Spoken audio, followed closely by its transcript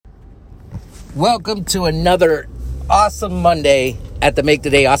Welcome to another awesome Monday at the Make the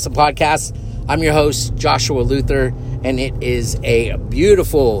Day Awesome podcast. I'm your host, Joshua Luther, and it is a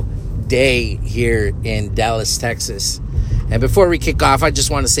beautiful day here in Dallas, Texas. And before we kick off, I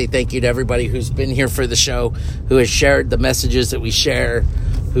just want to say thank you to everybody who's been here for the show, who has shared the messages that we share,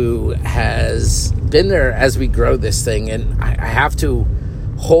 who has been there as we grow this thing. And I have to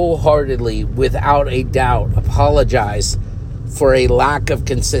wholeheartedly, without a doubt, apologize for a lack of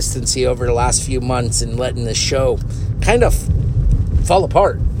consistency over the last few months and letting the show kind of fall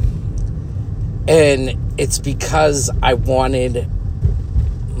apart. And it's because I wanted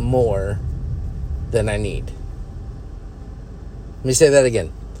more than I need. Let me say that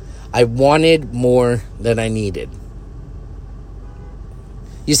again. I wanted more than I needed.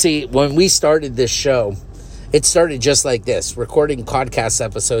 You see, when we started this show, it started just like this, recording podcast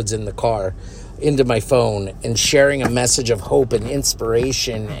episodes in the car into my phone and sharing a message of hope and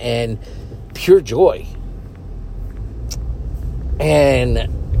inspiration and pure joy.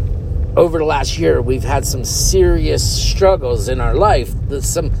 And over the last year, we've had some serious struggles in our life,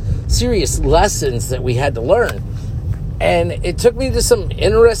 some serious lessons that we had to learn. And it took me to some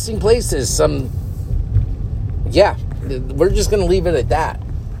interesting places, we're just going to leave it at that.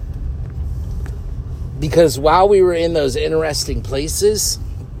 Because while we were in those interesting places,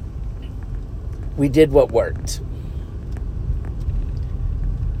 we did what worked.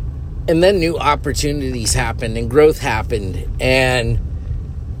 And then new opportunities happened and growth happened. And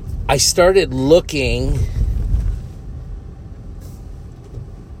I started looking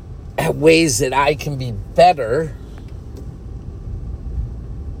at ways that I can be better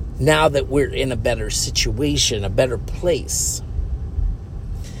now that we're in a better situation, a better place.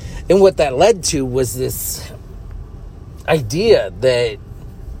 And what that led to was this idea that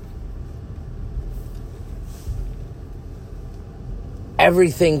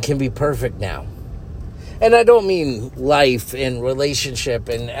everything can be perfect now. And I don't mean life and relationship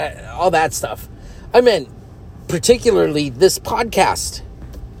and all that stuff. I meant particularly this podcast.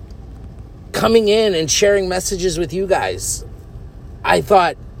 Coming in and sharing messages with you guys. I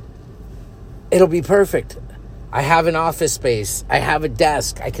thought it'll be perfect. I have an office space. I have a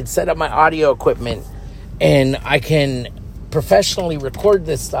desk. I can set up my audio equipment. And I can professionally record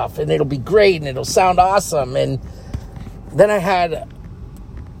this stuff. And it'll be great. And it'll sound awesome. And then I had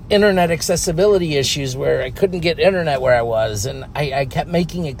internet accessibility issues where I couldn't get internet where I was. And I kept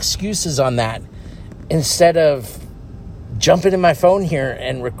making excuses on that. Instead of jumping in my phone here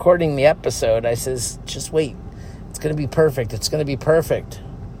and recording the episode, I says, just wait. It's going to be perfect. It's going to be perfect.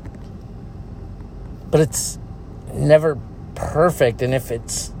 But it's never perfect. And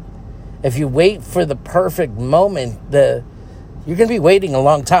if you wait for the perfect moment, you're going to be waiting a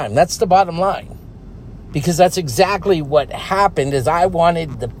long time. That's the bottom line. Because that's exactly what happened. Is I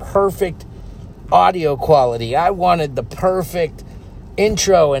wanted the perfect audio quality. I wanted the perfect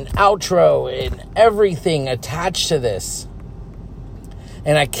intro and outro and everything attached to this.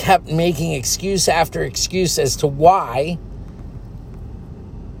 And I kept making excuse after excuse as to why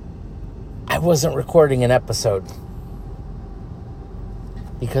I wasn't recording an episode.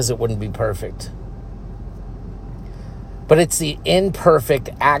 Because it wouldn't be perfect. But it's the imperfect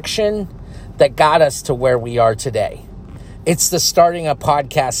action that got us to where we are today. It's the starting a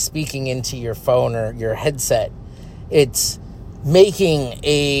podcast, speaking into your phone or your headset. It's writing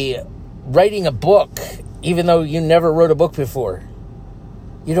a book, even though you never wrote a book before.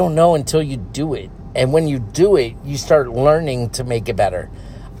 You don't know until you do it. And when you do it, you start learning to make it better.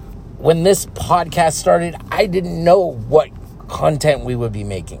 When this podcast started, I didn't know what content we would be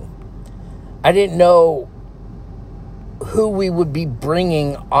making. I didn't know who we would be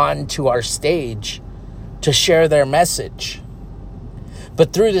bringing onto our stage to share their message.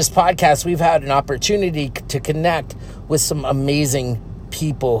 But through this podcast, we've had an opportunity to connect with some amazing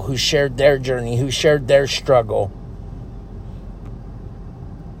people who shared their journey, who shared their struggle.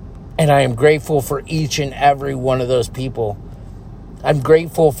 And I am grateful for each and every one of those people. I'm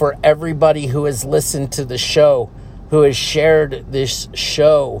grateful for everybody who has listened to the show, who has shared this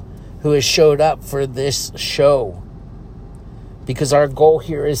show, who has showed up for this show. Because our goal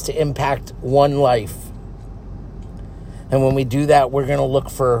here is to impact one life. And when we do that, we're going to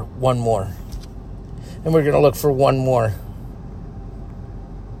look for one more. And we're going to look for one more.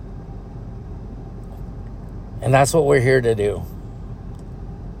 And that's what we're here to do.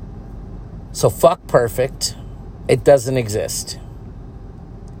 So fuck perfect. It doesn't exist.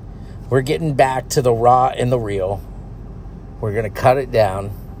 We're getting back to the raw and the real. We're going to cut it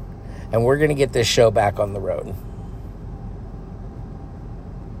down. And we're going to get this show back on the road.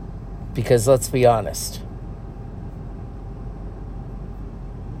 Because let's be honest.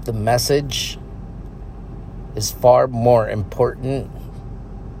 the message is far more important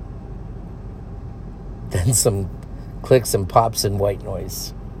than some clicks and pops and white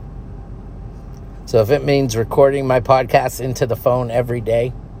noise. So if it means recording my podcast into the phone every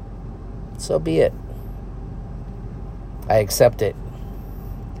day, so be it. I accept it.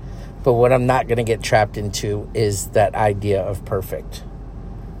 But what I'm not going to get trapped into is that idea of perfect,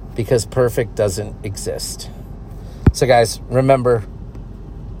 because perfect doesn't exist. So guys, remember,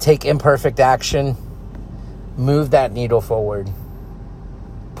 take imperfect action, move that needle forward,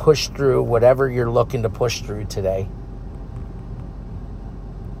 push through whatever you're looking to push through today.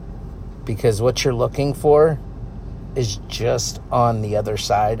 Because what you're looking for is just on the other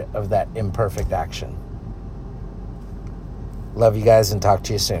side of that imperfect action. Love you guys and talk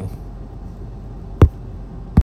to you soon.